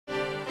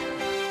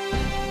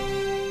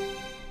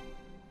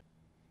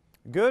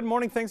Good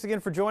morning. Thanks again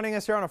for joining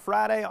us here on a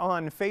Friday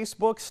on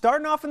Facebook.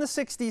 Starting off in the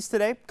 60s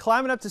today,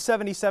 climbing up to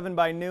 77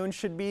 by noon.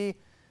 Should be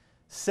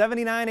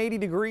 79, 80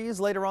 degrees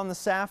later on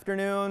this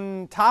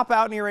afternoon. Top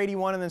out near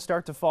 81 and then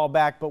start to fall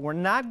back. But we're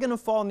not going to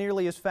fall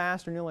nearly as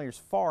fast or nearly as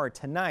far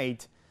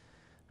tonight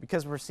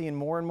because we're seeing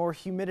more and more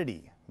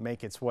humidity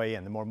make its way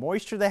in. The more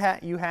moisture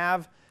you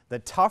have, the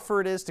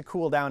tougher it is to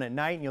cool down at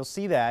night. And you'll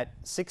see that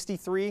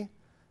 63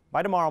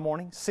 by tomorrow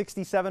morning,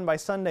 67 by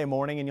Sunday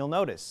morning, and you'll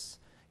notice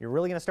you're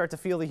really going to start to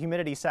feel the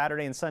humidity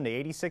Saturday and Sunday.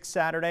 86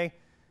 Saturday,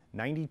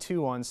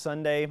 92 on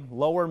Sunday,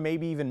 lower,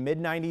 maybe even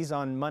mid-90s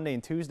on Monday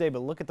and Tuesday, but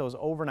look at those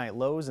overnight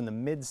lows in the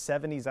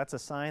mid-70s. That's a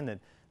sign that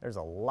there's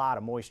a lot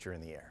of moisture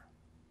in the air.